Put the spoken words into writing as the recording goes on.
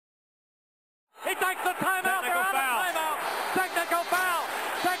He takes the timeout. They're out of timeout. Technical foul.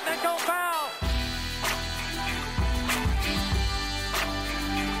 Technical foul.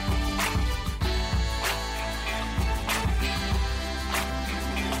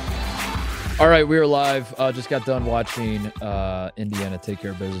 All right, we are live. Just got done watching Indiana take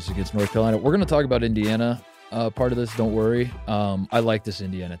care of business against North Carolina. We're going to talk about Indiana part of this. Don't worry. I like this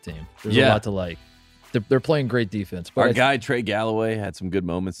Indiana team. There's a lot to like. They're playing great defense. But our guy Trey Galloway had some good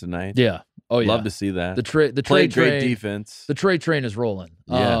moments tonight. Yeah. Oh yeah. Love to see that. The Trey great train, defense. The Trey train is rolling.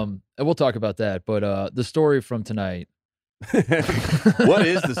 Yeah. And we'll talk about that. But the story from tonight. What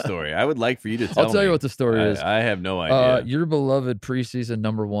is the story? I would like for you to tell me. I'll tell you what the story is. I have no idea. Your beloved preseason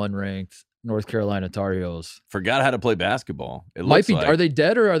number 1 ranked North Carolina Tar Heels forgot how to play basketball. It might looks be. like. Are they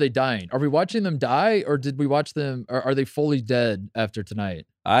dead or are they dying? Are we watching them die, or did we watch them? Or are they fully dead after tonight?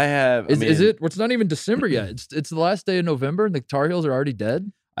 Is it? It's not even December yet. It's the last day of November, and the Tar Heels are already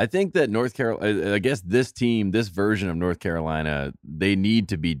dead. I think that North Carolina. I guess this team, this version of North Carolina, they need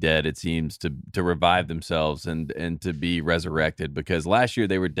to be dead. It seems to revive themselves and to be resurrected, because last year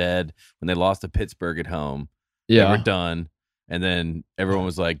they were dead when they lost to Pittsburgh at home. Yeah, they were done. And then everyone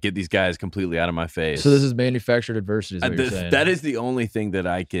was like, get these guys completely out of my face. So this is manufactured adversity, is what you're saying. That is the only thing that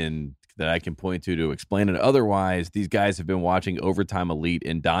I can point to explain it. Otherwise, these guys have been watching Overtime Elite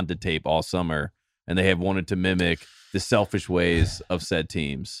and Donda tape all summer, and they have wanted to mimic the selfish ways of said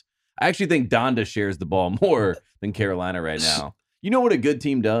teams. I actually think Donda shares the ball more than Carolina right now. You know what a good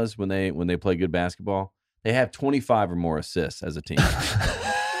team does when they play good basketball? They have 25 or more assists as a team.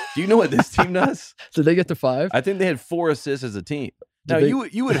 Do you know what this team does? Did they get to 5? I think they had 4 assists as a team. Now,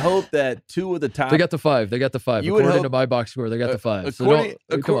 you would hope that 2 of the top... They got to 5. According to my box score, they got to 5.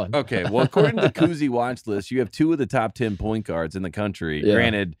 Come on. Okay, well, according to the Kuzi watch list, you have 2 of the top 10 point guards in the country. Yeah.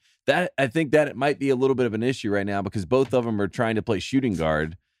 Granted, I think that it might be a little bit of an issue right now because both of them are trying to play shooting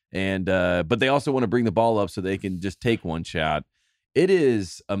guard, and but they also want to bring the ball up so they can just take one shot. It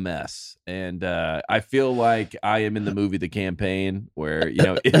is a mess, and I feel like I am in the movie The Campaign, where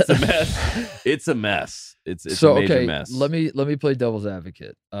it's a mess. It's a mess. It's so, a major okay, mess. Let me play devil's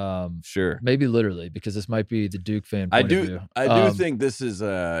advocate. Sure, maybe literally, because this might be the Duke fan point of view. I do think this is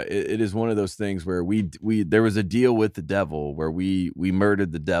it is one of those things where we there was a deal with the devil where we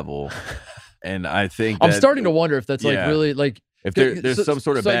murdered the devil, and I think I'm starting to wonder if that's like really like if there's some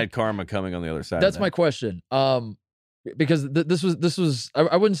sort of bad karma coming on the other side. That's my question. Because this was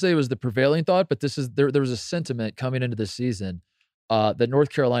I wouldn't say it was the prevailing thought, but there was a sentiment coming into this season that North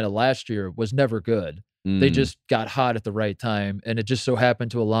Carolina last year was never good. They just got hot at the right time, and it just so happened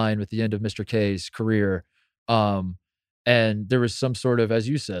to align with the end of Mr. K's career. And there was some sort of, as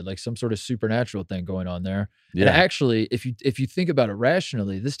you said, like some sort of supernatural thing going on there. Yeah. And actually, if you think about it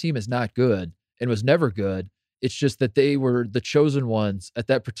rationally, this team is not good and was never good. It's just that they were the chosen ones at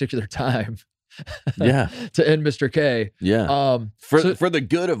that particular time. Yeah, to end Mr. K. Yeah, for the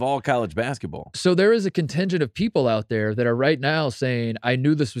good of all college basketball. So there is a contingent of people out there that are right now saying, I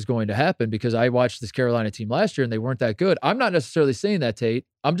knew this was going to happen because I watched this Carolina team last year and they weren't that good. I'm not necessarily saying that, Tate.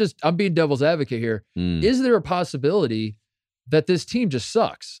 I'm being devil's advocate here. Is there a possibility that this team just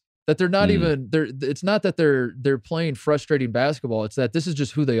sucks? That they're not even it's not that they're playing frustrating basketball. It's that this is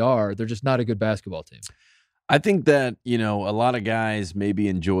just who they are. They're just not a good basketball team. I think that, a lot of guys maybe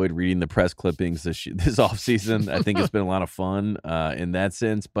enjoyed reading the press clippings this offseason. I think it's been a lot of fun in that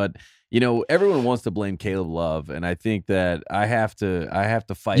sense. But, everyone wants to blame Caleb Love, and I think that I have to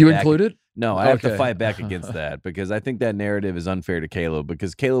fight You back. included? No, I have to fight back against that because I think that narrative is unfair to Caleb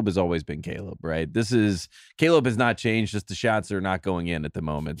because Caleb has always been Caleb, right? Caleb has not changed, just the shots are not going in at the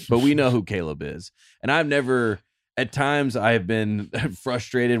moment. But we know who Caleb is. And I've never... At times, I have been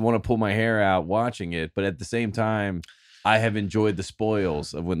frustrated, want to pull my hair out watching it, but at the same time, I have enjoyed the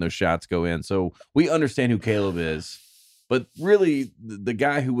spoils of when those shots go in. So we understand who Caleb is, but really, the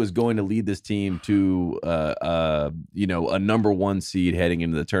guy who was going to lead this team to a number 1 seed heading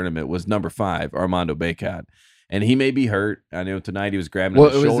into the tournament was number 5, Armando Bacot. And he may be hurt. I know tonight he was grabbing the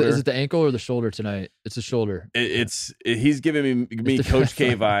shoulder. Is it the ankle or the shoulder tonight? It's the shoulder. He's giving me Coach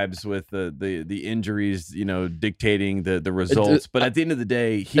K vibes with the injuries, dictating the results. But at the end of the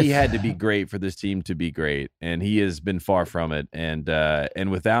day, he had to be great for this team to be great, and he has been far from it. And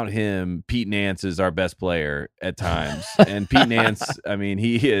without him, Pete Nance is our best player at times. And Pete Nance, I mean,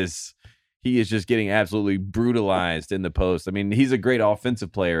 he is just getting absolutely brutalized in the post. I mean, he's a great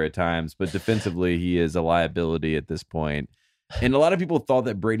offensive player at times, but defensively, he is a liability at this point. And a lot of people thought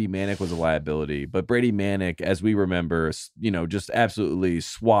that Brady Manek was a liability, but Brady Manek, as we remember, just absolutely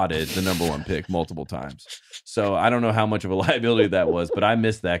swatted the number 1 pick multiple times. So I don't know how much of a liability that was, but I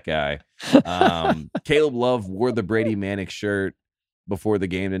miss that guy. Caleb Love wore the Brady Manek shirt before the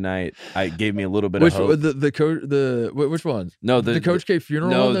game tonight. I gave me a little bit Which of hope. which one? No, the Coach K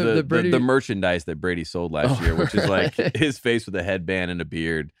funeral one. The merchandise that Brady sold last year, which is like his face with a headband and a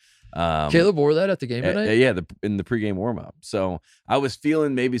beard. Caleb wore that at the game tonight. Yeah, in the pregame warm up. So I was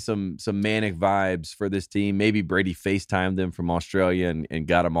feeling maybe some manic vibes for this team. Maybe Brady FaceTimed them from Australia and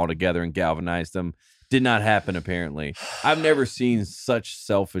got them all together and galvanized them. Did not happen, apparently. I've never seen such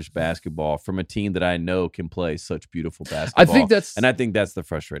selfish basketball from a team that I know can play such beautiful basketball. I think that's the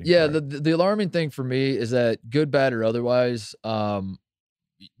frustrating part. part. The alarming thing for me is that good, bad, or otherwise,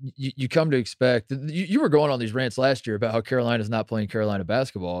 you come to expect. You were going on these rants last year about how Carolina's not playing Carolina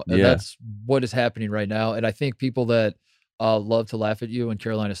basketball, and that's what is happening right now. And I think people that love to laugh at you when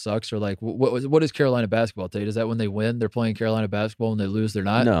Carolina sucks are like, what is Carolina basketball, Tate? Is that when they win, they're playing Carolina basketball, when they lose, they're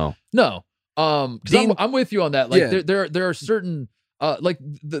not? No. Because I'm with you on that. Like there are certain like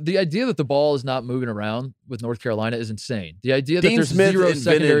the idea that the ball is not moving around with North Carolina is insane. The idea that Dean there's Smith zero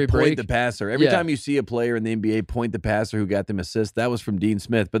secondary break. Point the passer. Every time you see a player in the NBA point the passer who got them assists, that was from Dean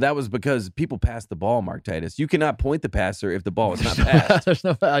Smith. But that was because people passed the ball, Mark Titus. You cannot point the passer if the ball is not passed.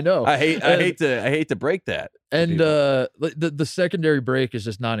 I know. I hate to break that. And the secondary break is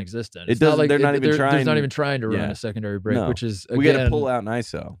just non-existent. It doesn't. They're not even trying. There's not even trying to run a secondary break, which is again, we got to pull out an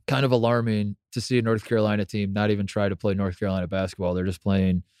ISO. Kind of alarming to see a North Carolina team not even try to play North Carolina basketball. They're just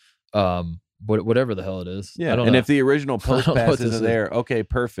playing whatever the hell it is. Yeah, and if the original post pass isn't there, okay,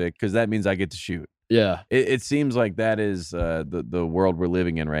 perfect, because that means I get to shoot. Yeah, it seems like that is the world we're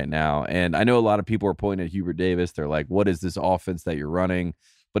living in right now. And I know a lot of people are pointing at Hubert Davis. They're like, "What is this offense that you're running?"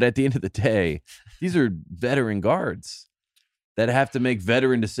 But at the end of the day, these are veteran guards that have to make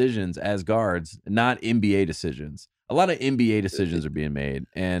veteran decisions as guards, not NBA decisions. A lot of NBA decisions are being made.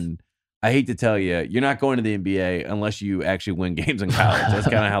 And I hate to tell you, you're not going to the NBA unless you actually win games in college. That's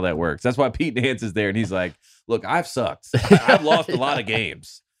kind of how that works. That's why Pete Nance is there. And he's like, look, I've sucked. I've lost a lot of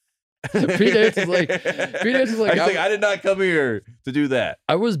games. Pete Nance is like, I did not come here to do that.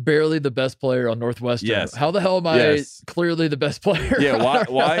 I was barely the best player on Northwestern. Yes. How the hell am I clearly the best player? Yeah.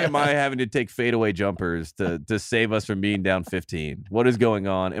 Why am I having to take fadeaway jumpers to save us from being down 15? What is going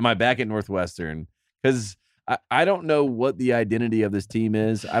on? Am I back at Northwestern? Because I don't know what the identity of this team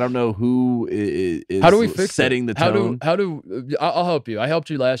is. I don't know who is how do we fix setting the tone. I'll help you. I helped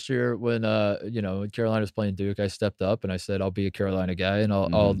you last year when when Carolina was playing Duke. I stepped up and I said I'll be a Carolina guy and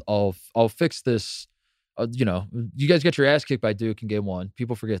I'll fix this. You guys get your ass kicked by Duke in game one.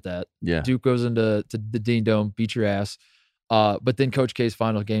 People forget that. Yeah. Duke goes into the Dean Dome, beat your ass. But then Coach K's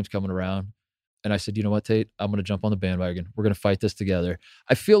final game's coming around. And I said, you know what, Tate? I'm going to jump on the bandwagon. We're going to fight this together.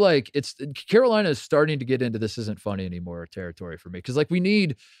 I feel like Carolina is starting to get into this isn't funny anymore territory for me. Because we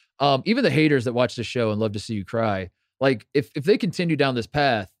need even the haters that watch the show and love to see you cry. Like if they continue down this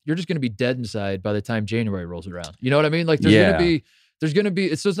path, you're just going to be dead inside by the time January rolls around. You know what I mean? Like there's going to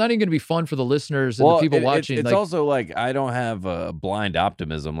be, so it's not even going to be fun for the listeners and the people watching. It's also like, I don't have a blind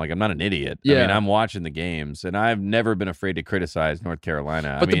optimism. Like I'm not an idiot. Yeah. I mean, I'm watching the games and I've never been afraid to criticize North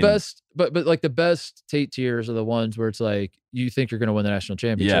Carolina. But the best Tate tiers are the ones where it's like, you think you're going to win the national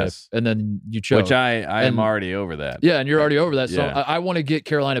championship and then you choke. Which I am already over that. Yeah. And you're already over that. So I want to get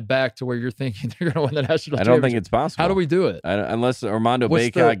Carolina back to where you're thinking they're going to win the national championship. I don't think it's possible. How do we do it? Unless Armando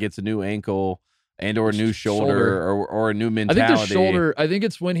Bacot gets a new ankle and or a new shoulder. Or a new mentality. I think the shoulder. I think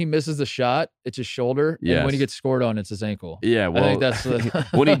it's when he misses the shot, it's his shoulder. Yes. And when he gets scored on, it's his ankle. Yeah, well, I think that's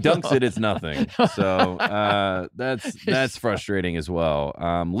when he dunks it, it's nothing. So that's frustrating as well.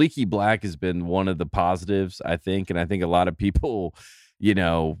 Leaky Black has been one of the positives, I think, and I think a lot of people,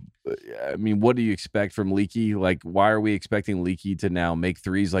 I mean, what do you expect from Leaky? Like, why are we expecting Leaky to now make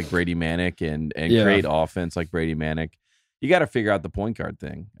threes like Brady Manick and create offense like Brady Manick? You got to figure out the point guard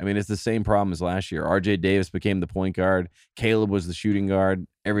thing. I mean, it's the same problem as last year. RJ Davis became the point guard. Caleb was the shooting guard.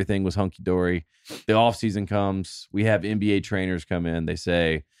 Everything was hunky-dory. The offseason comes. We have NBA trainers come in. They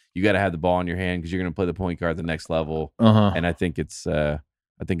say, you got to have the ball in your hand because you're going to play the point guard at the next level. And I think it's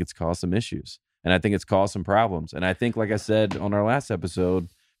caused some issues. And I think it's caused some problems. And I think, like I said on our last episode,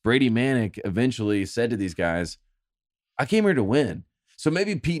 Brady Manick eventually said to these guys, I came here to win. So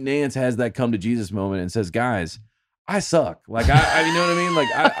maybe Pete Nance has that come to Jesus moment and says, guys, I suck. Like I you know what I mean? Like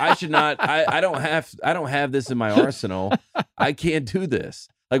I should not. I don't have this in my arsenal. I can't do this.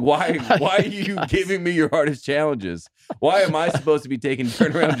 Like why are you giving me your hardest challenges? Why am I supposed to be taking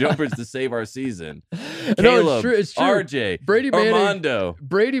turnaround jumpers to save our season? Caleb, it's true. RJ, Armando.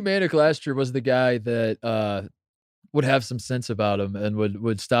 Brady Manick last year was the guy that would have some sense about him and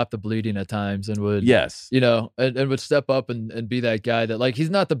would stop the bleeding at times and would Yes. and would step up and be that guy that, like, he's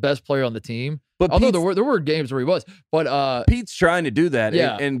not the best player on the team. But although there were games where he was, but Pete's trying to do that,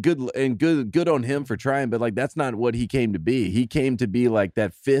 yeah. and good on him for trying. But like, that's not what he came to be. He came to be like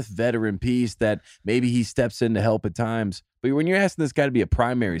that fifth veteran piece that maybe he steps in to help at times. But when you're asking this guy to be a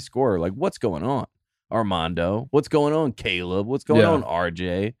primary scorer, like, what's going on, Armando? What's going on, Caleb? What's going on,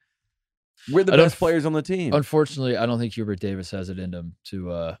 RJ? We're the best players on the team. Unfortunately, I don't think Hubert Davis has it in him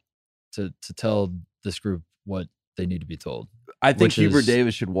to tell this group what they need to be told. I think Hubert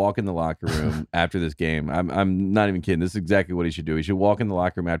Davis should walk in the locker room after this game. I'm not even kidding. This is exactly what he should do. He should walk in the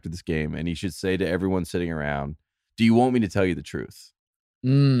locker room after this game, and he should say to everyone sitting around, "Do you want me to tell you the truth?"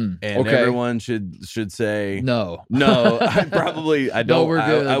 And everyone should say, "No, no." I don't. No, we're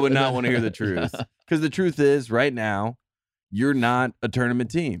good. I would not want to hear the truth, because the truth is, right now, you're not a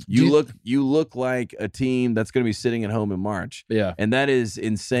tournament team. You look like a team that's going to be sitting at home in March. Yeah. And that is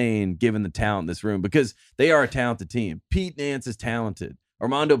insane given the talent in this room, because they are a talented team. Pete Nance is talented.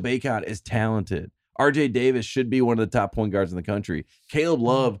 Armando Bacot is talented. RJ Davis should be one of the top point guards in the country. Caleb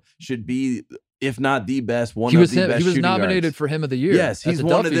Love should be, if not the best, one of the best. He was shooting nominated guards. for him of the year. Yes, he's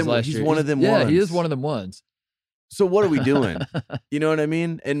one of them. He's one of them. Yeah, ones. he is one of them ones. So what are we doing? You know what I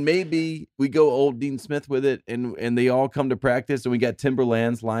mean? And maybe we go old Dean Smith with it, and they all come to practice, and we got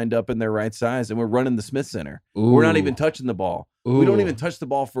Timberlands lined up in their right size, and we're running the Smith Center. Ooh. We're not even touching the ball. Ooh. We don't even touch the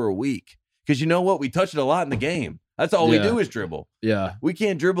ball for a week, because you know what? We touch it a lot in the game. That's all we do is dribble. Yeah. We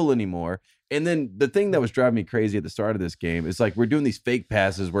can't dribble anymore. And then the thing that was driving me crazy at the start of this game is, like, we're doing these fake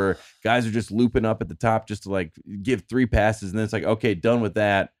passes where guys are just looping up at the top just to, like, give 3 passes, and then it's like, okay, done with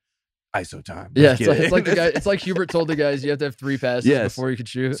that. ISO time. Yeah, it's like the guy. It's like Hubert told the guys you have to have 3 passes before you can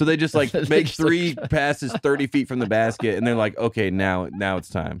shoot. So they just like make 3 passes 30 feet from the basket, and they're like, okay, now it's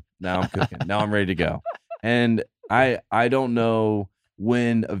time. Now I'm cooking. Now I'm ready to go. And I don't know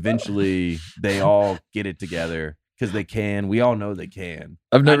when eventually they all get it together, because they can. We all know they can.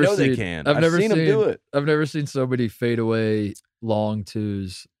 I've never seen them do it. I've never seen somebody fade away long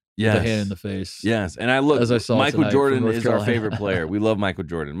twos. Yes. With a hand in the face. Yes. And as I saw Michael Jordan is our favorite player. We love Michael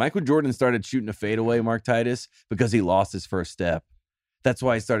Jordan. Michael Jordan started shooting a fadeaway, Mark Titus, because he lost his first step. That's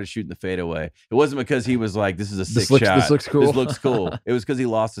why he started shooting the fadeaway. It wasn't because he was like, this is a sick shot. This looks cool. This looks cool. It was because he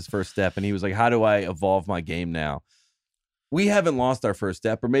lost his first step, and he was like, how do I evolve my game now? We haven't lost our first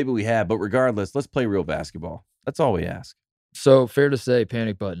step, or maybe we have, but regardless, let's play real basketball. That's all we ask. So fair to say,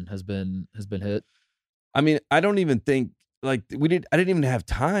 panic button has been hit. I mean, I don't even think, like, I didn't even have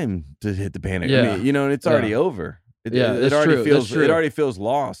time to hit the panic. Yeah. I mean, and it's already over. It already feels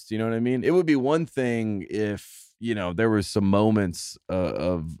lost. You know what I mean? It would be one thing if, there was some moments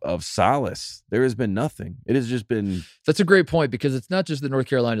of solace. There has been nothing. It has just been. That's a great point, because it's not just that North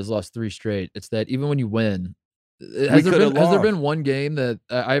Carolina's lost 3 straight. It's that even when you win, has there been one game that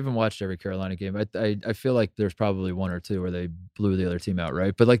I haven't watched every Carolina game? I feel like there's probably 1 or 2 where they blew the other team out,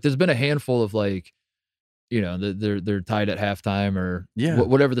 right? But like, there's been a handful of, like, they're tied at halftime, or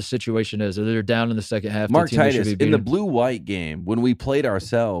whatever the situation is, or they're down in the second half. Mark Titus, in the blue-white game, when we played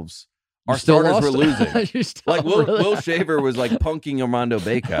ourselves, our starters were losing. Like Will Shaver was like punking Armando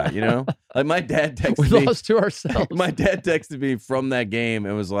Bacot, Like, my dad texted me. We lost to ourselves. My dad texted me from that game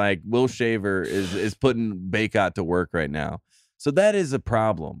and was like, Will Shaver is putting Bacot to work right now. So that is a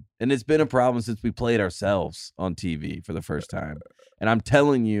problem. And it's been a problem since we played ourselves on TV for the first time. And I'm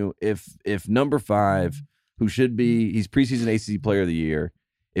telling you, if number 5, who should be, he's preseason ACC player of the year,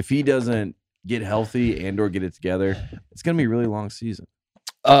 if he doesn't get healthy and or get it together, it's going to be a really long season.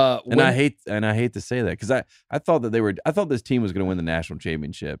 And I hate to say that, because I thought this team was going to win the national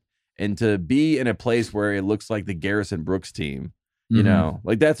championship, and to be in a place where it looks like the Garrison Brooks team,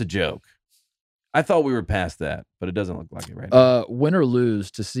 like, that's a joke. I thought we were past that, but it doesn't look like it right now. Win or lose,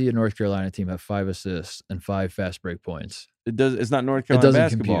 to see a North Carolina team have 5 assists and 5 fast break points, it's not North Carolina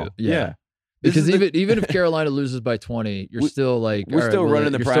basketball. Compute. Yeah. Because even if Carolina loses by 20, you're still like, we're still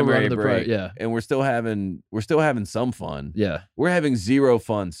running the primary break, yeah, and we're still having some fun. Yeah, we're having 0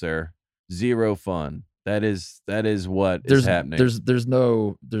 fun, sir. 0 fun. That is what is happening.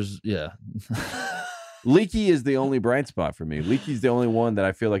 Leaky is the only bright spot for me. Leaky's the only one that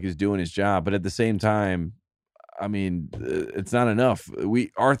I feel like is doing his job, but at the same time, I mean, it's not enough.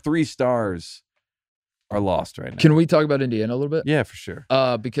 Our 3 stars are lost right now. Can we talk about Indiana a little bit? Yeah, for sure.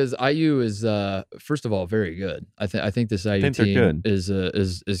 Because IU is first of all very good. I think this IU team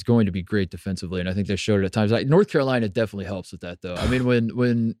is going to be great defensively, and I think they showed it at times. North Carolina definitely helps with that, though. I mean,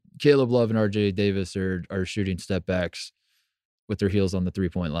 when Caleb Love and RJ Davis are shooting step backs with their heels on the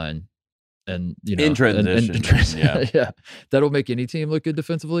 3-point line, and in transition, yeah, that'll make any team look good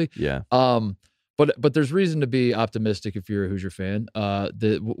defensively. Yeah. But there's reason to be optimistic if you're a Hoosier fan.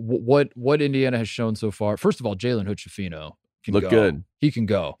 What Indiana has shown so far. First of all, Jalen Hood-Schifino can look go. good. He can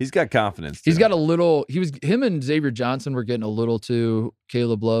go. He's got confidence. He's got a little. Him and Xavier Johnson were getting a little too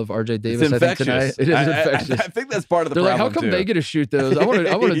Caleb Love, RJ Davis. It's infectious. I think tonight. It is infectious. I think that's part of the They're problem. like, how come too. they get to shoot those? I want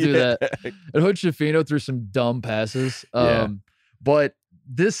to do Yeah. that. And Hood-Schifino threw some dumb passes. But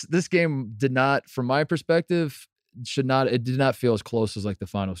this game did not, from my perspective, it did not feel as close as like the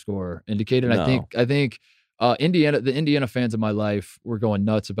final score indicated. No. I think the Indiana fans of my life were going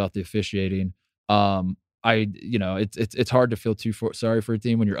nuts about the officiating. It's hard to feel sorry for a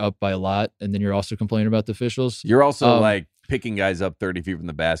team when you're up by a lot and then you're also complaining about the officials. You're also like picking guys up 30 feet from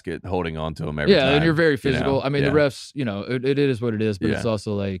the basket, holding on to them every time. Yeah, and you're very physical. You know? I mean, the refs, it is what it is, but Yeah. it's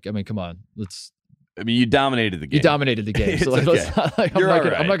also like, I mean, come on, you dominated the game. You dominated the game. So It's let's okay. not, like, You're I'm all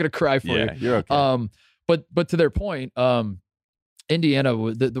not right. going to cry for you. You're okay. But to their point, Indiana,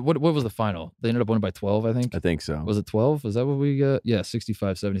 what was the final? They ended up winning by 12, I think. I think so. Was it 12? Is that what we got? Yeah,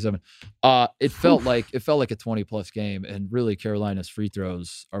 65-77. It felt like a 20+ game, and really Carolina's free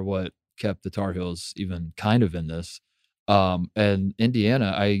throws are what kept the Tar Heels even kind of in this. And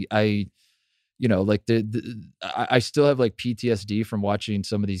Indiana, I still have like PTSD from watching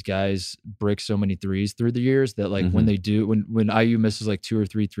some of these guys brick so many threes through the years that like when they do, when IU misses like 2 or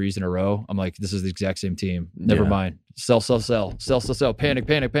 3 threes in a row, I'm like, this is the exact same team. Never mind. Sell. Panic.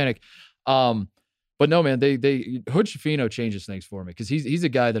 But no, man, Hood-Schifino changes things for me because he's a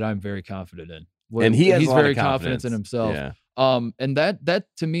guy that I'm very confident in. And he's very confident in himself. Yeah. And that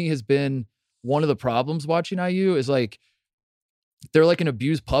to me has been one of the problems watching IU is like, they're like an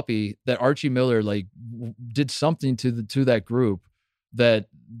abused puppy that Archie Miller like did something to that group that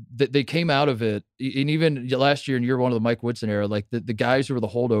they came out of it. And even last year in year 1 of the Mike Woodson era, like the guys who were the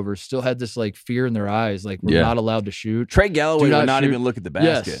holdovers still had this like fear in their eyes, like we're not allowed to shoot. Trey Galloway would not shoot. even look at the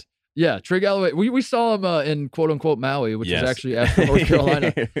basket. Yes. Yeah, Trey Galloway. We saw him in quote unquote Maui, which is actually after North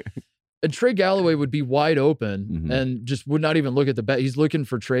Carolina. And Trey Galloway would be wide open and just would not even look at the bench. He's looking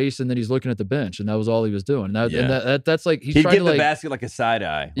for Trace, and then he's looking at the bench, and that was all he was doing. And that's like he'd give to, the basket like a side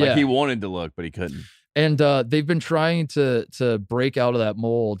eye. Like he wanted to look, but he couldn't. And they've been trying to break out of that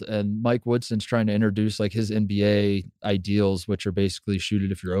mold. And Mike Woodson's trying to introduce like his NBA ideals, which are basically shoot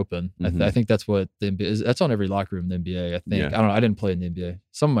it if you're open. I think that's what the NBA is. That's on every locker room in the NBA. I think I don't know. I didn't play in the NBA.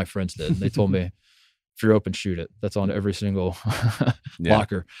 Some of my friends did. And they told me if you're open, shoot it. That's on every single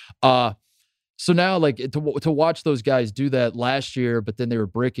locker. So now, like to watch those guys do that last year, but then they were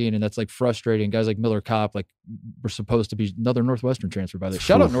bricking, and that's like frustrating. Guys like Miller Kopp, like were supposed to be another Northwestern transfer, by the way.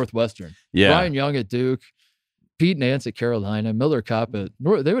 Shout out Northwestern. Yeah, Brian Young at Duke, Pete Nance at Carolina, Miller Kopp at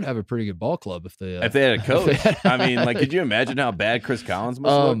they would have a pretty good ball club if they had a coach. I mean, like, could you imagine how bad Chris Collins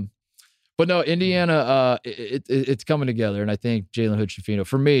must look? But no, Indiana, it's coming together, and I think Jalen Hood-Schifino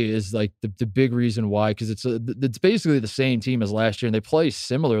for me is like the big reason why, because it's basically the same team as last year, and they play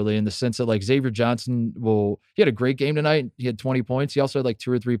similarly in the sense that like Xavier Johnson he had a great game tonight. He had 20 points. He also had like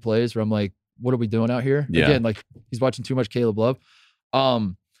 2 or 3 plays where I'm like, what are we doing out here? Yeah. Again, like he's watching too much Caleb Love.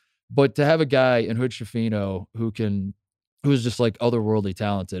 But to have a guy in Hood-Schifino who's just like otherworldly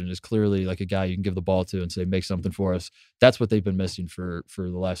talented and is clearly like a guy you can give the ball to and say, make something for us. That's what they've been missing for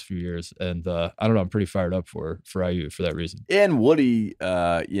the last few years. And I don't know, I'm pretty fired up for IU for that reason. And Woody,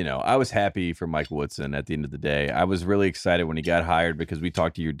 I was happy for Mike Woodson at the end of the day. I was really excited when he got hired because we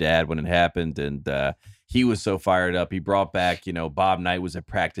talked to your dad when it happened, and he was so fired up. He brought back, Bob Knight was at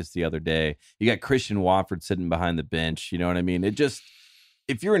practice the other day. You got Christian Wofford sitting behind the bench. You know what I mean?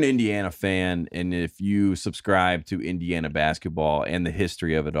 If you're an Indiana fan and if you subscribe to Indiana basketball and the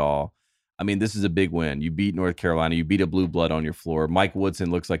history of it all, I mean, this is a big win. You beat North Carolina. You beat a blue blood on your floor. Mike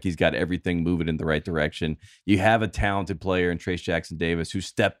Woodson looks like he's got everything moving in the right direction. You have a talented player in Trace Jackson Davis who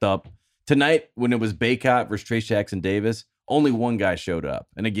stepped up. Tonight, when it was Baycott versus Trace Jackson Davis, only one guy showed up.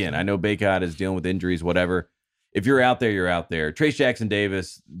 And again, I know Baycott is dealing with injuries, whatever. If you're out there, you're out there. Trace Jackson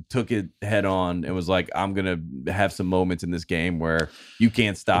Davis took it head on and was like, I'm going to have some moments in this game where you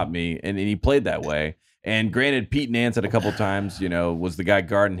can't stop me. And he played that way. And granted, Pete Nance at a couple times, was the guy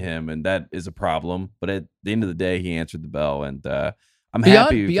guarding him, and that is a problem. But at the end of the day, he answered the bell. And I'm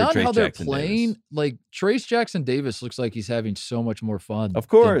happy beyond for Trace how they're Jackson playing, Davis. like Trace Jackson Davis looks like he's having so much more fun. Of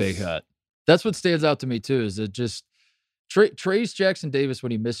course. Than Baycott. That's what stands out to me, too, is it just Trace Jackson Davis,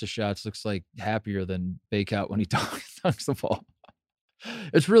 when he misses shots, looks like happier than Baycott when he dunks the ball.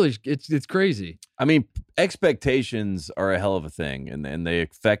 It's really, it's crazy. I mean, expectations are a hell of a thing, and they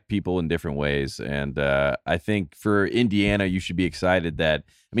affect people in different ways. And I think for Indiana, you should be excited that,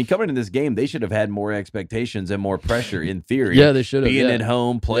 coming into this game, they should have had more expectations and more pressure in theory. Yeah, they should have. Being at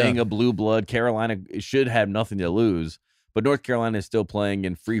home, playing a blue blood, Carolina should have nothing to lose. but North Carolina is still playing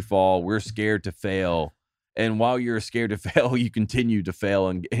in free fall. We're scared to fail. And while you're scared to fail, you continue to fail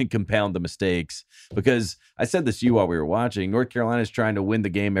and compound the mistakes. Because I said this to you while we were watching, North Carolina is trying to win the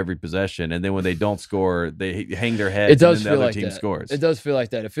game every possession, and then when they don't score, they hang their heads. It does and then feel the other like team that. scores. It does feel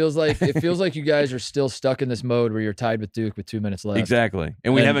like that. It feels like you guys are still stuck in this mode where you're tied with Duke with 2 minutes left. Exactly,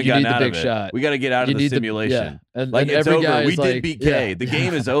 and we haven't you gotten need the out big of it. shot. We got to get out You of the need simulation. And Like, it's every guy over. We is did like, beat K. The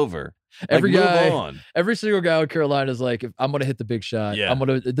game is over. Every like, guy, move on. every single guy with Carolina is like, if I'm going to hit the big shot. Yeah.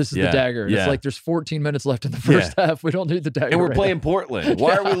 This is Yeah. the dagger. Yeah. It's like there's 14 minutes left in the first half. We don't need the dagger. And we're right playing now. Portland.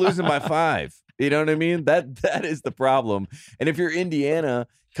 Why are we losing by 5? You know what I mean? That is the problem. And if you're Indiana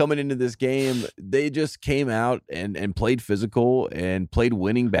coming into this game, they just came out and played physical and played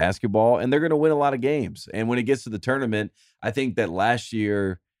winning basketball, and they're going to win a lot of games. And when it gets to the tournament, I think that last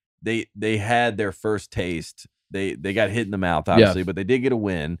year they had their first taste. They got hit in the mouth, obviously, but they did get a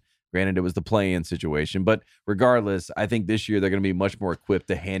win. Granted, it was the play-in situation, but regardless, I think this year they're going to be much more equipped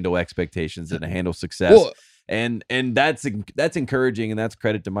to handle expectations and to handle success. Well, And that's encouraging, and that's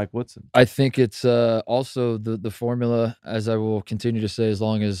credit to Mike Woodson. I think it's also the formula, as I will continue to say, as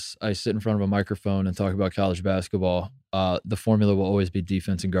long as I sit in front of a microphone and talk about college basketball, the formula will always be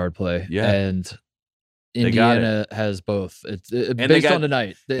defense and guard play. Yeah. And Indiana has both. It's based on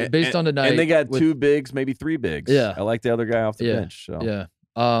tonight. Based on tonight. And they got 2 bigs, maybe 3 bigs. Yeah. I like the other guy off the bench. So. Yeah.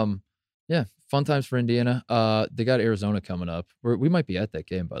 Fun times for Indiana. They got Arizona coming up. We might be at that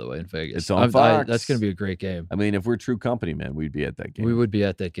game, by the way, in Vegas. It's on Fox. That's going to be a great game. I mean, if we're true company, man, we'd be at that game. We would be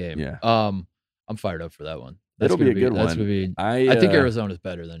at that game. Yeah. I'm fired up for that one. It'll be a good That's one. Gonna be, I think Arizona's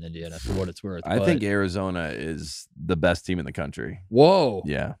better than Indiana for what it's worth. I think Arizona is the best team in the country. Whoa.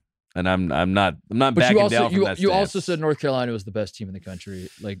 Yeah. And I'm not But backing you also down from that you stance. also said North Carolina was the best team in the country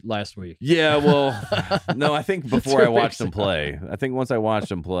like last week. Yeah, well, no, I think before I watched them amazing. play. I think once I watched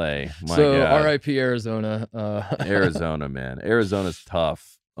them play, my So God. R.I.P. Arizona. Arizona, man. Arizona's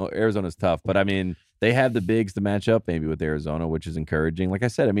tough. Oh, Arizona's tough. But I mean, they have the bigs to match up maybe with Arizona, which is encouraging. Like I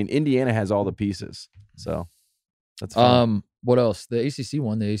said, I mean, Indiana has all the pieces. So that's fun. What else? The ACC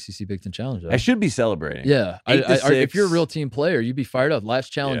won the ACC Big Ten Challenge. I should be celebrating. Yeah. 8-6. If you're a real team player, you'd be fired up. Last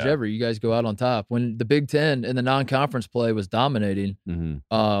challenge Yeah. ever. You guys go out on top. When the Big Ten and the non-conference play was dominating,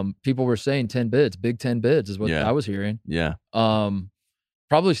 people were saying 10 bids. Big 10 bids is what Yeah. I was hearing. Yeah.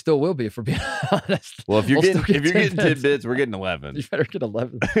 Probably still will be if we're being honest. Well, if you're We'll getting still get 10 10 bids, we're getting 11. You better get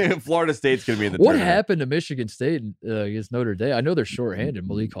 11. Florida State's going to be in the What tournament. happened to Michigan State against Notre Dame? I know they're shorthanded.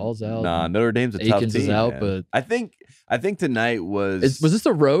 Malik Hall's out. Nah, Notre Dame's a tough Akins team. is out, man. but I think tonight was was this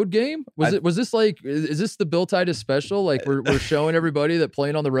a road game? Was this like is this the Bill Titus special? Like we're showing everybody that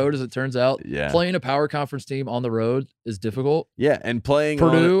playing on the road, as it turns out, playing a power conference team on the road is difficult. Yeah, and playing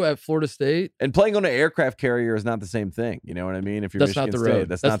Purdue at Florida State and playing on an aircraft carrier is not the same thing. You know what I mean? If you're That's Michigan not the State, road.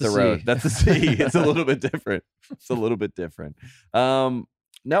 that's That's not the the road. sea. That's the sea. It's a little bit different. It's a little bit different. No,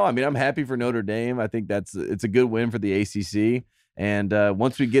 I mean, I'm happy for Notre Dame. I think it's a good win for the ACC. And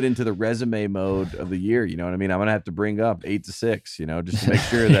once we get into the resume mode of the year, you know what I mean? I'm going to have to bring up 8-6, you know, just to make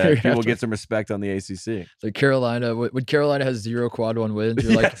sure that people get some respect on the ACC. Like Carolina, when Carolina has 0 quad 1 wins,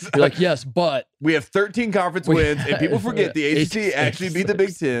 you're like, yes, but we have 13 conference wins, and people forget the ACC actually beat the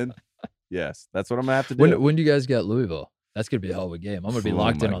Big Ten. Yes, that's what I'm going to have to do. When do you guys get Louisville? That's going to be a hell of a game. I'm going to be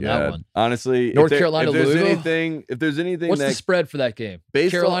locked in on that one. Honestly, North Carolina, if there's Louisville? if there's anything What's that, the spread for that game?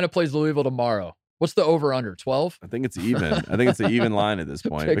 Carolina plays Louisville tomorrow. What's the over-under, 12? I think it's even. I think it's an even line at this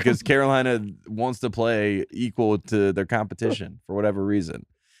point because Carolina wants to play equal to their competition for whatever reason.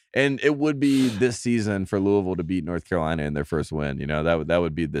 And it would be this season for Louisville to beat North Carolina in their first win. You know, that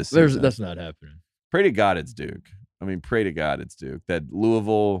would be this season. That's not happening. Pray to God it's Duke. I mean, pray to God it's Duke. That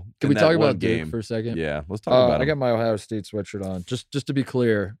Louisville. Can we talk about Duke for a second? Yeah, let's talk about it. I got my Ohio State sweatshirt on. Just to be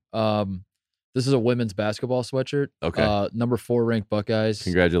clear, this is a women's basketball sweatshirt. Okay. Number 4 ranked Buckeyes.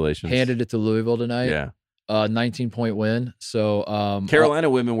 Congratulations. Handed it to Louisville tonight. Yeah. 19-point win. So Carolina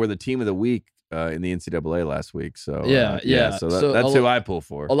women were the team of the week in the NCAA last week. So yeah. So that's who I pull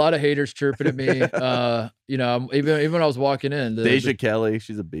for. A lot of haters chirping at me. You know, even when I was walking in, Deja Kelly,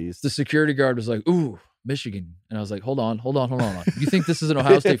 she's a beast. The security guard was like, "Ooh, Michigan," and I was like, "Hold on. You think this is an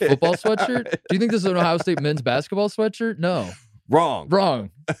Ohio State football sweatshirt? Do you think this is an Ohio State men's basketball sweatshirt? No."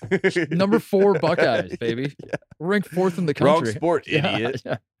 Wrong. Number 4 Buckeyes, baby. Yeah. We're ranked 4th in the country. Wrong sport, idiot.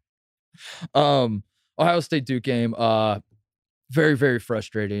 Yeah. Ohio State Duke game. Very, very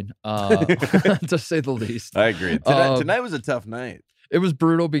frustrating, to say the least. I agree. Tonight was a tough night. It was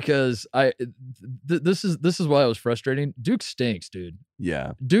brutal because this is why it was frustrating. Duke stinks, dude.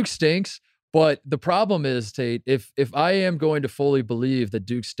 Yeah. Duke stinks. But the problem is, Tate, if I am going to fully believe that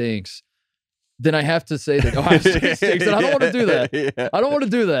Duke stinks, then I have to say that Ohio State stinks, and I don't want to do that. Yeah. I don't want to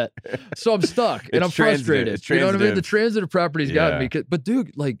do that. So I'm stuck, and It's I'm frustrated. transitive. You know what I mean? Transitive. The transitive property's got me. But Duke,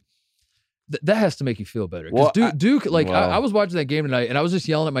 like, that has to make you feel better. Because Well, Duke, like, well. I was watching that game tonight, and I was just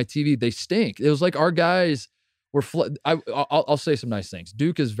yelling at my TV. They stink. It was like our guys were. I'll say some nice things.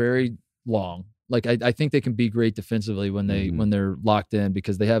 Duke is very long. Like, I think they can be great defensively when they're locked in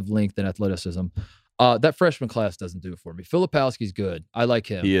because they have length and athleticism. That freshman class doesn't do it for me. Filipowski's good. I like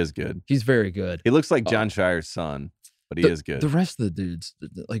him. He is good. He's very good. He looks like John Shire's son, but he is good. The rest of the dudes,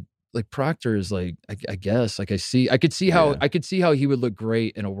 like Proctor is like, I guess, like I could see how he would look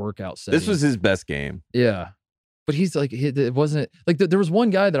great in a workout setting. This was his best game. Yeah. But he's like, it wasn't like there was one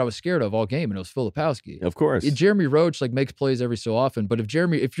guy that I was scared of all game, and it was Filipowski. Of course. Jeremy Roach like makes plays every so often, but if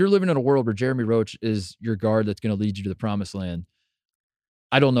you're living in a world where Jeremy Roach is your guard that's going to lead you to the promised land,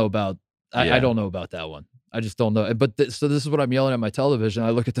 I don't know about that one. I just don't know. But so this is what I'm yelling at my television.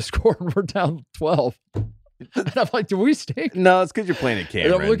 I look at the score and we're down 12. And I'm like, do we stink? No, it's because you're playing at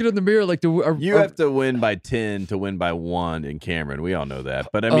Cameron. And I'm looking in the mirror like, you have to win by 10 to win by 1 in Cameron. We all know that.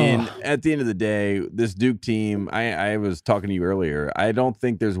 But I mean, at the end of the day, this Duke team, I was talking to you earlier. I don't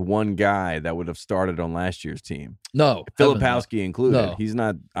think there's one guy that would have started on last year's team. No. Filipowski included. No. He's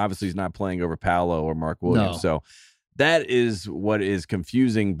not playing over Paolo or Mark Williams. No. So that is what is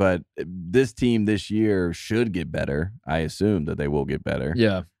confusing. But this team this year should get better. I assume that they will get better.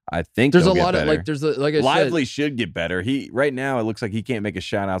 Yeah. I think there's a they'll lot get of better. like I said, Lively should get better. Right now it looks like he can't make a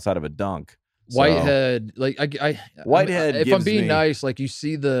shot outside of a dunk. So, Whitehead, like Whitehead. If I'm being nice, like like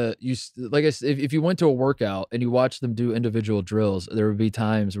I said, if you went to a workout and you watched them do individual drills, there would be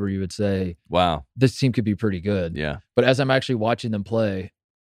times where you would say, "Wow, this team could be pretty good." Yeah. But as I'm actually watching them play,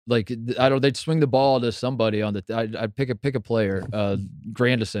 like they'd swing the ball to somebody on I'd pick a player,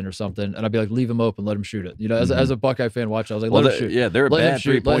 Grandison or something, and I'd be like, leave him open, let him shoot it. You know, as a Buckeye fan watching, I was like, let him shoot. Yeah, they're a let bad him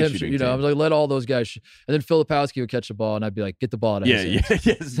shoot. Let him shoot. You know, I team. was like, let all those guys shoot. And then Filipowski would catch the ball, and I'd be like, get the ball out of his hands.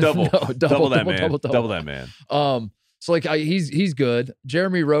 Yes, double that man. So like he's good.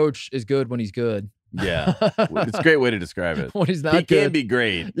 Jeremy Roach is good when he's good. Yeah, it's a great way to describe it. When he's not he good, can be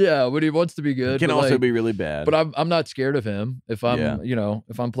great. Yeah, when he wants to be good, He can also be really bad. But I'm not scared of him if I'm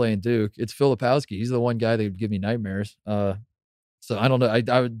if I'm playing Duke. It's Filipowski. He's the one guy that would give me nightmares. So I don't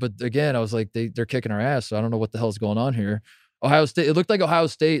know. But again, I was like, they're kicking our ass. So I don't know what the hell's going on here. Ohio State. It looked like Ohio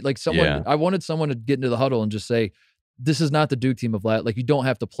State. Like someone. Yeah. I wanted someone to get into the huddle and just say, this is not the Duke team of last. Like you don't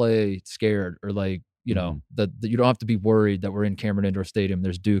have to play scared or like that you don't have to be worried that we're in Cameron Indoor Stadium.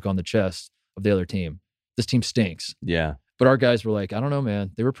 There's Duke on the chest of the other team. This team stinks. Yeah. But our guys were like, I don't know,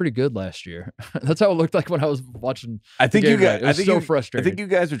 man. They were pretty good last year. That's how it looked like when I was watching. I think you guys. It was frustrating. I think you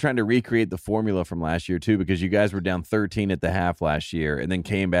guys were trying to recreate the formula from last year too, because you guys were down 13 at the half last year and then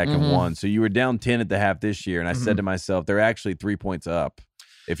came back and won. So you were down 10 at the half this year, and I said to myself, they're actually 3 points up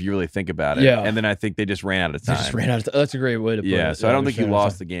if you really think about it. Yeah. And then I think they just ran out of time. That's a great way to put it. Yeah. So I don't think you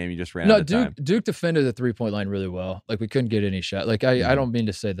lost the game. You just ran out of time. Duke defended the 3-point line really well. Like we couldn't get any shot. Like I don't mean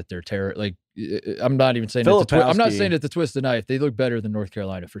to say that they're terror. Like I'm not even saying I'm not saying it to twist the knife. They look better than North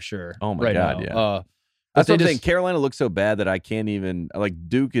Carolina for sure. Oh my God. now. Yeah. That's what I'm saying. Carolina looks so bad that I can't even like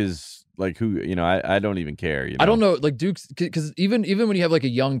Duke is like who I don't even care. You know? I don't know like Duke's because even when you have like a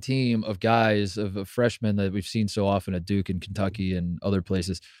young team of guys of freshmen that we've seen so often at Duke and Kentucky and other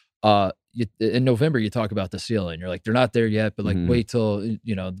places. In November, you talk about the ceiling. You're like, they're not there yet, but like, wait till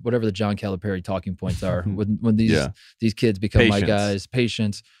whatever the John Calipari talking points are when these kids become my guys.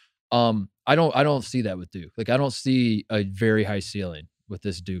 Patience. I don't see that with Duke. Like, I don't see a very high ceiling with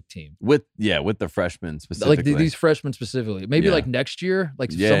this Duke team. With the freshmen specifically, like these freshmen specifically. Maybe like next year,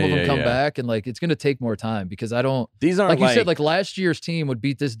 like some of them come back, and like it's going to take more time because I don't. These aren't like you said. Like last year's team would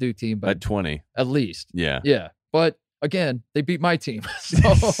beat this Duke team by 20 at least. Yeah. But again, they beat my team,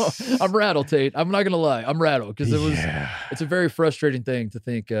 so I'm rattled, Tate. I'm not gonna lie, I'm rattled because it's a very frustrating thing to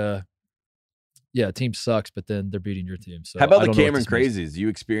think. Team sucks, but then they're beating your team. So how about the Cameron Crazies? You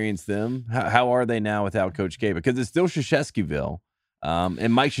experienced them. How are they now without Coach K? Because it's still Krzyzewskiville.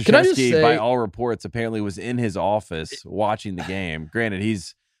 And Mike Krzyzewski, by all reports, apparently was in his office watching the game. Granted,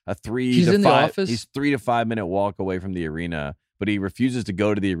 he's a 3 to 5 minute walk away from the arena. But he refuses to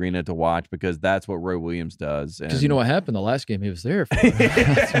go to the arena to watch because that's what Roy Williams does. Because you know what happened the last game he was there for.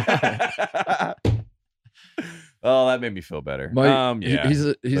 Oh, that made me feel better.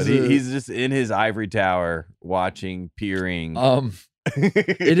 He's just in his ivory tower watching, peering.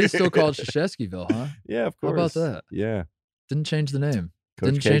 It is still called Krzyzewskiville, huh? Yeah, of course. How about that? Yeah. Didn't change the name.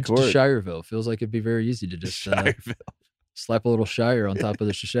 Coach Didn't change it to Shireville. Feels like it'd be very easy to just. Shireville. slap a little Shire on top of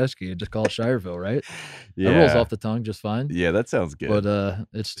the Krzyzewski and just call it Shireville, right? Yeah. That rolls off the tongue just fine. Yeah, that sounds good. But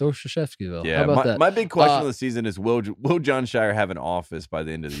it's still Krzyzewskiville. Yeah, How about that? My big question of the season is: Will John Shire have an office by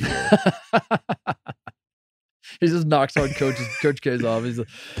the end of the year? He just knocks on Coach K's off. He's like,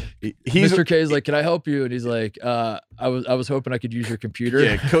 Mr. K's like, "Can I help you?" And he's like, "I was hoping I could use your computer."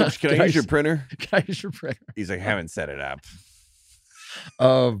 Yeah, Coach, can I use your printer? Can I use your printer? He's like, haven't set it up.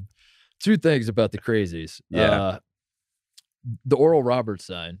 Two things about the crazies. Yeah. The Oral Roberts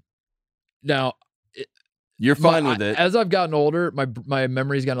sign. Now, you're fine with it. As I've gotten older, my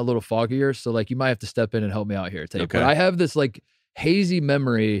memory's gotten a little foggier. So like, you might have to step in and help me out here. Okay. But I have this like hazy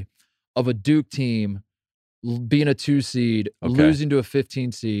memory of a Duke team being a 2 seed, losing to a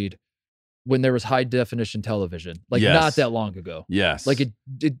 15 seed when there was high definition television, like not that long ago. Yes. Like it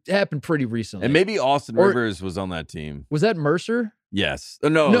happened pretty recently. And maybe Austin Rivers was on that team. Was that Mercer? Yes.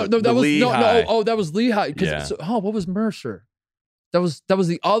 No, that was Lehigh. that was Lehigh. Yeah. What was Mercer? That was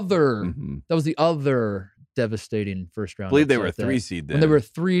the other. Mm-hmm. That was the other devastating first round. I believe they were a 3 seed then. When they were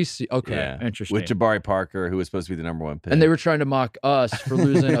 3 seed. Okay, yeah. interesting. With Jabari Parker, who was supposed to be the number 1 pick. And they were trying to mock us for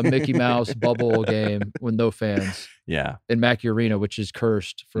losing a Mickey Mouse bubble game with no fans. Yeah. In Mackey Arena, which is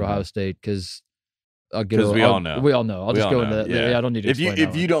cursed for Ohio State because we all know. We all know. I'll just go into that. Yeah. I don't need to explain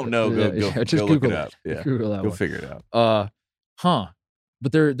if you don't know, go just go Google look it up. Yeah. Google that Go one. figure it out.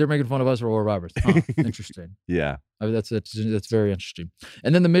 But they're making fun of us for Oral Roberts. Huh, interesting. Yeah. I mean, that's very interesting.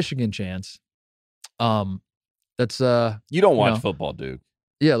 And then the Michigan chance. That's you don't watch football, Duke.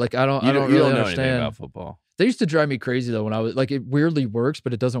 Yeah, like I don't really know understand anything about football. They used to drive me crazy though when I was like, it weirdly works,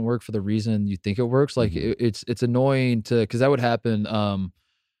 but it doesn't work for the reason you think it works. Like it's annoying because that would happen.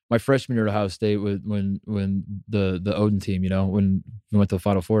 My freshman year at Ohio State when the Odin team, when we went to the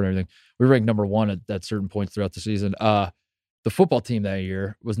Final Four and everything, we were ranked number 1 at certain points throughout the season. The football team that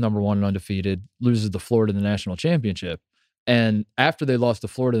year was number 1 and undefeated, loses to Florida in the national championship. And after they lost to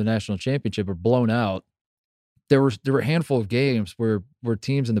Florida in the national championship or blown out, there were a handful of games where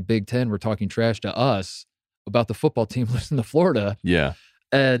teams in the Big Ten were talking trash to us about the football team losing to Florida. Yeah.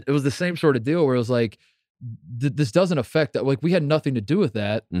 And it was the same sort of deal where it was like, this doesn't affect that. Like we had nothing to do with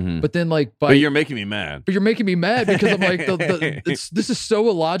that. But then like, but you're making me mad. But you're making me mad because I'm like, this is so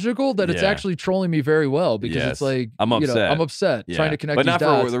illogical that it's actually trolling me very well because it's like, I'm upset. I'm upset trying to connect but these not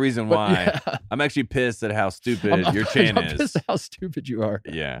dots. for the reason why. I'm actually pissed at how stupid your chant is. I'm pissed at how stupid you are.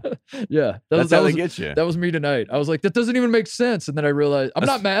 Yeah. Yeah. That's how they get you. That was me tonight. I was like, that doesn't even make sense. And then I realized I'm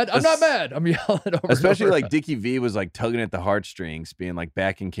not mad. I'm not mad. I'm yelling over. Especially like Dickie V was like tugging at the heartstrings, being like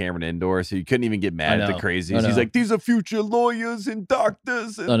back in Cameron Indoor, so you couldn't even get mad at the crazies. He's like, these are future lawyers and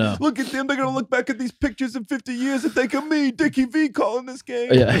doctors. And look at them. They're going to look back at these pictures in 50 years and think of me, Dickie V, calling this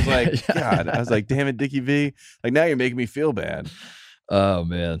game. Yeah. I was like, God. I was like, damn it, Dickie V. Like, now you're making me feel bad. Oh,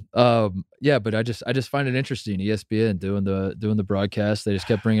 man. Yeah, but I just find it interesting. ESPN doing the broadcast. They just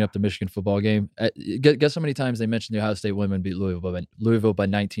kept bringing up the Michigan football game. Guess how many times they mentioned the Ohio State women beat Louisville by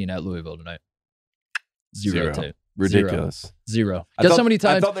 19 at Louisville tonight? Zero. Ridiculous. Zero. Guess how many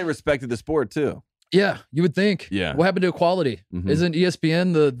times? I thought they respected the sport, too. Yeah, you would think. Yeah. What happened to equality? Isn't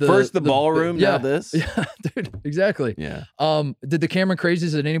ESPN the first the ballroom, now this? Yeah, dude, exactly. Yeah. Did the Cameron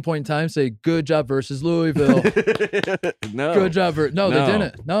Crazies at any point in time say good job versus Louisville? No. Good job. No, they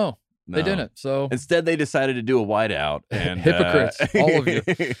didn't. No. They didn't. So instead, they decided to do a whiteout and hypocrites, all of you,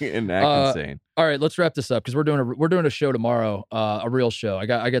 and act insane. All right, let's wrap this up because we're doing a show tomorrow, a real show. I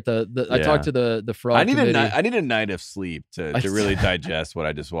talked to the fraud. I need a night of sleep to really digest what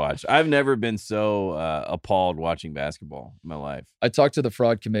I just watched. I've never been so appalled watching basketball in my life. I talked to the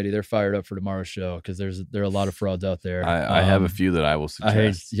fraud committee. They're fired up for tomorrow's show because there are a lot of frauds out there. I have a few that I will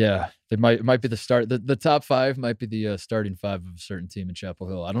suggest. They might be the start. The top 5 might be the starting 5 of a certain team in Chapel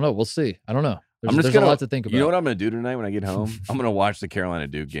Hill. I don't know. We'll see. I don't know. There's a lot to think about. You know what I'm going to do tonight when I get home? I'm going to watch the Carolina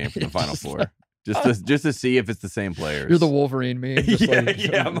Duke game from the Final Four. Just to see if it's the same players. You're the Wolverine meme.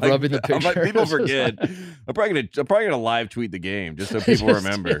 I'm rubbing the picture. People forget. I'm probably gonna live tweet the game just so people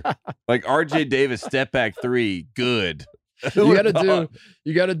remember. Like RJ Davis step back 3, good. You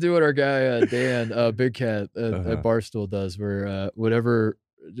gotta do what our guy Dan Big Cat at Barstool does, where whatever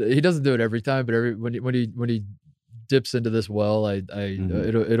he doesn't do it every time, but when he dips into this well,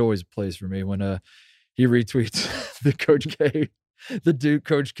 it always plays for me when he retweets the Coach K, the Duke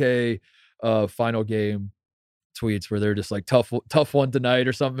Coach K final game tweets where they're just like tough one tonight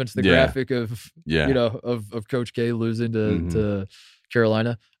or something. It's the graphic of of Coach K losing to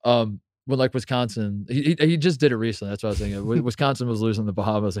Carolina. When like Wisconsin, he just did it recently. That's what I was thinking. Wisconsin was losing the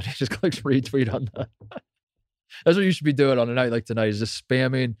Bahamas, and he just clicks retweet on that. That's what you should be doing on a night like tonight. Is just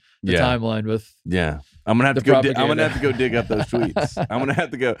spamming the timeline with. Yeah, I'm gonna have to go. I'm gonna have to go dig up those tweets. I'm gonna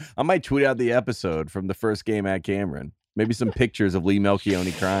have to go. I might tweet out the episode from the first game at Cameron. Maybe some pictures of Lee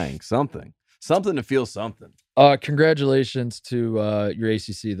Melchione crying. Something to feel something. Congratulations to your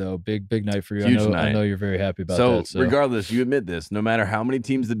ACC though. Big night for you. Huge night. I know you're very happy about that. So regardless, you admit this. No matter how many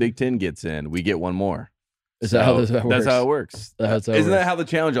teams the Big Ten gets in, we get one more. Is that how this works? That's how it works. Isn't that how the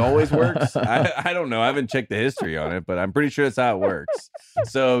challenge always works? I don't know. I haven't checked the history on it, but I'm pretty sure that's how it works.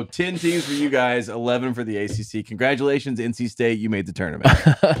 So 10 teams for you guys, 11 for the ACC. Congratulations, NC State. You made the tournament.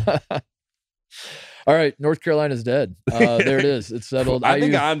 All right, North Carolina's dead. There it is. It's settled. I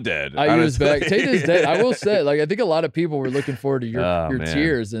think I'm dead. IU is back. Tate is dead. I will say, I think a lot of people were looking forward to your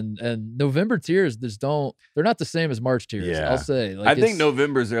tiers, and November tiers they're not the same as March tiers. Yeah. I'll say. I think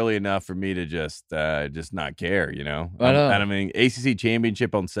November's early enough for me to just not care. You know, I mean, ACC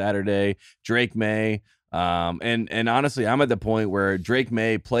championship on Saturday. Drake May. And honestly, I'm at the point where Drake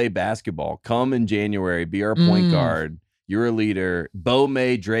May play basketball. Come in January, be our point guard. You're a leader. Bo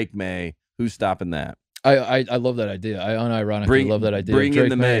May, Drake May. Who's stopping that? I love that idea. I unironically love that idea. Bring Drake in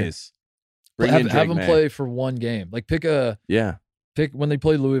the Mays. Have them play for one game. Like pick when they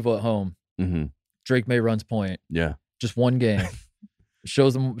play Louisville at home. Mm-hmm. Drake May runs point. Yeah, just one game.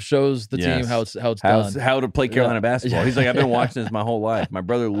 shows the team how it's done. How to play Carolina basketball. He's like, I've been watching this my whole life. My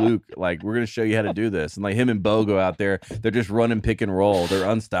brother Luke, like, we're gonna show you how to do this. And like him and Bo go out there. They're just running pick and roll. They're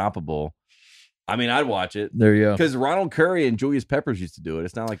unstoppable. I mean, I'd watch it. There you go. Because Ronald Curry and Julius Peppers used to do it.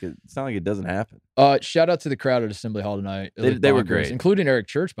 It's not like it doesn't happen. Shout out to the crowd at Assembly Hall tonight. They were great, including Eric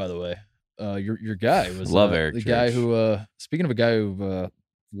Church, by the way. Your guy was Eric the Church. Guy who. Speaking of a guy who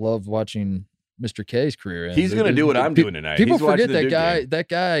loved watching Mr. K's career. He's going to do what I'm doing tonight. People forget that guy. Game. That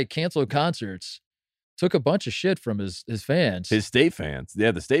guy canceled concerts. Took a bunch of shit from his fans. His state fans. Yeah,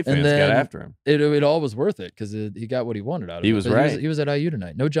 the state fans got after him. It all was worth it because he got what he wanted out of it. He was right. He was at IU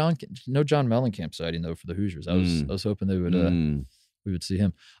tonight. No John Mellencamp sighting, though, for the Hoosiers. I was hoping they would we would see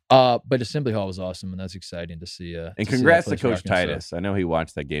him. But Assembly Hall was awesome, and that's exciting to see. And congrats to Coach Titus. So. I know he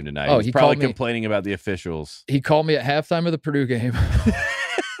watched that game tonight. He's probably complaining about the officials. He called me at halftime of the Purdue game.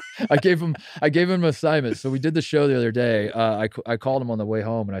 I gave him an assignment. So we did the show the other day. I called him on the way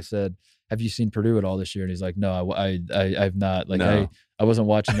home, and I said, have you seen Purdue at all this year? And he's like, no, I've not. Like, no. I wasn't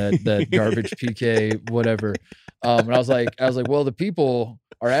watching that garbage PK, whatever. And I was like, well, the people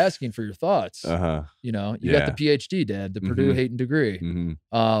are asking for your thoughts. You know, you got the PhD, Dad, the Purdue hating degree.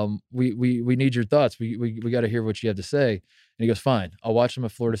 We need your thoughts. We got to hear what you have to say. And he goes, fine, I'll watch them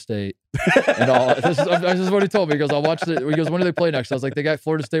at Florida State. And this is what he told me. He goes, I'll watch it. He goes, when do they play next? I was like, they got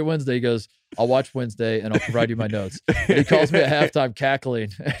Florida State Wednesday. He goes, I'll watch Wednesday and I'll provide you my notes. And he calls me at halftime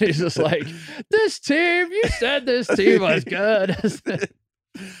cackling. And he's just like, this team, you said this team was good.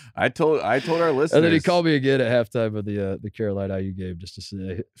 I told our listeners. And then he called me again at halftime of the Carolina IU game just to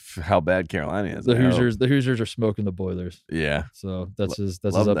say how bad Carolina is. The Hoosiers are smoking the Boilers. Yeah. So that's his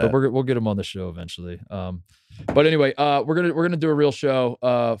up. But we'll get him on the show eventually. But anyway, we're gonna do a real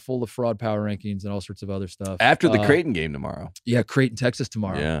show full of fraud power rankings and all sorts of other stuff after the Creighton game tomorrow. Yeah, Creighton, Texas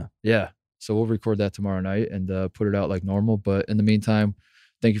tomorrow. Yeah. So we'll record that tomorrow night and put it out like normal. But in the meantime,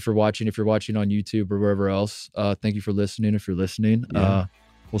 thank you for watching. If you're watching on YouTube or wherever else, thank you for listening. If you're listening,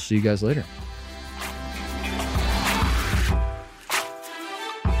 we'll see you guys later.